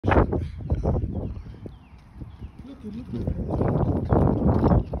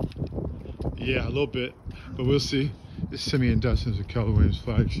Yeah, a little bit, but we'll see. This is Simeon Dustin's with Keller Williams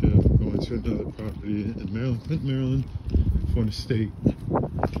flagship. Going to another property in Maryland, Clinton, Maryland, for the state.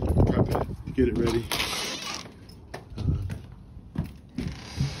 Prep it, get it ready.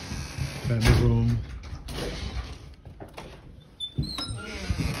 Family room.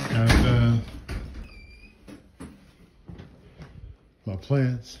 And my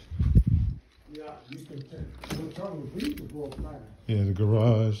plants. Yeah, the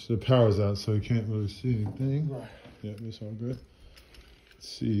garage, the power's out, so you can't really see anything. Right. Yeah, that's all good. Let's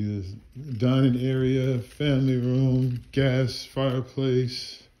see, there's dining area, family room, gas,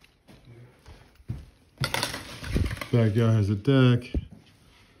 fireplace. Backyard has a deck.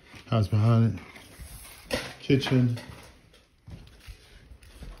 House behind it. Kitchen.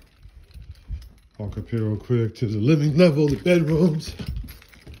 Walk up here real quick to the living level, the bedrooms.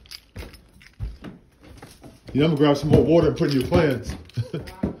 Yeah, I'm gonna grab some more water and put in your plants.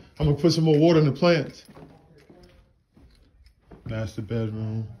 I'm gonna put some more water in the plants. Master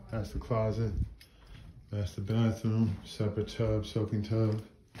bedroom, master closet, master bathroom, separate tub, soaking tub.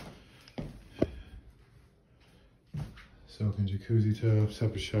 Soaking jacuzzi tub,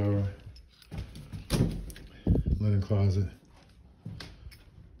 separate shower. Linen closet.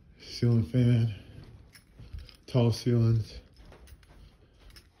 Ceiling fan. Tall ceilings.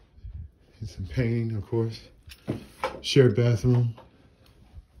 And some painting, of course. Shared bathroom.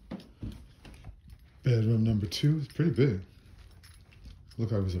 Bedroom number 2 is pretty big.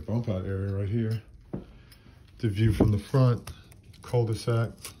 Look like there's a bump out area right here. The view from the front,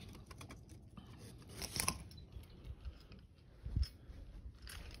 cul-de-sac.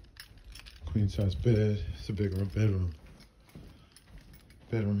 Queen size bed. It's a big bedroom.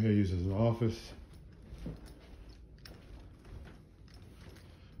 Bedroom here used as an office.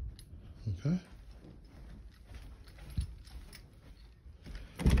 Okay.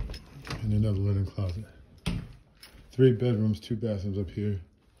 And another linen closet. 3 bedrooms, 2 bathrooms up here.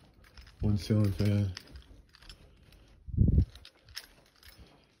 1 ceiling fan.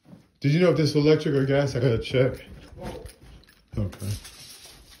 Did you know if this is electric or gas? I gotta check. Okay.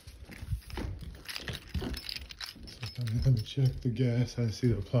 So let me check the gas. I see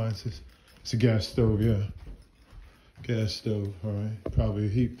the appliances. It's a gas stove, yeah. Gas stove, all right. Probably a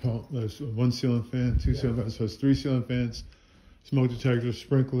heat pump. There's 1 ceiling fan, 2 ceiling fans. So it's 3 ceiling fans, smoke detectors,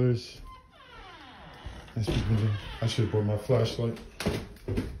 sprinklers. I should have brought my flashlight.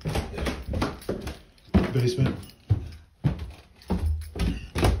 Basement.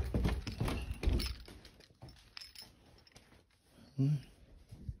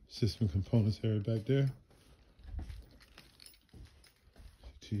 System components area back there.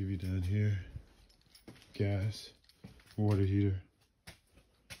 TV down here. Gas. Water heater.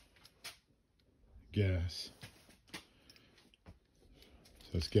 Gas.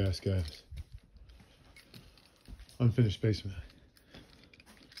 So it's gas. Unfinished basement.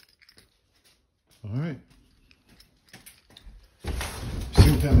 All right.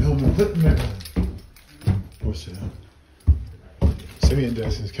 Single family home in Clinton, Maryland. For sale. Simeon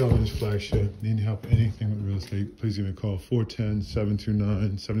Dustin's Keller Williams flagship. Need help anything with real estate? Please give me a call.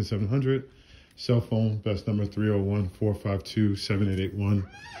 410-729-7700. Cell phone, best number 301-452-7881.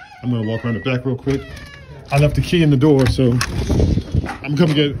 I'm gonna walk around the back real quick. I left the key in the door, so I'm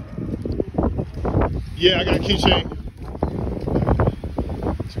coming to get it. Yeah, I got a keychain.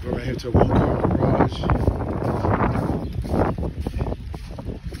 So go right here to a 1-car garage.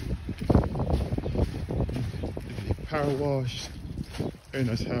 Power wash. Very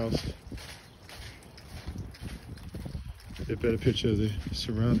nice house. Get a better picture of the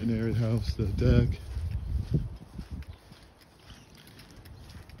surrounding area of the house, the deck.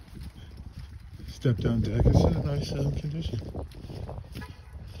 Step down deck. It's in a nice condition.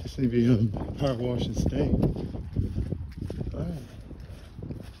 Just need to be power wash and stain. All right.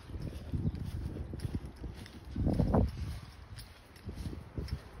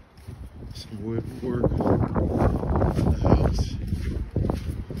 Some wood work on the house.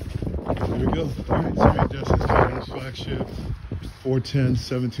 There we go. All right, Simeon Dustin's Keller Williams flagship.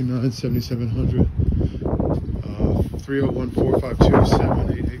 410-729-7700.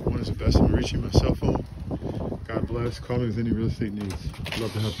 301-452-7881 is the best number reaching my cell phone. God bless. Call me with any real estate needs. I'd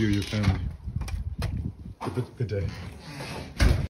love to help you or your family. Good day.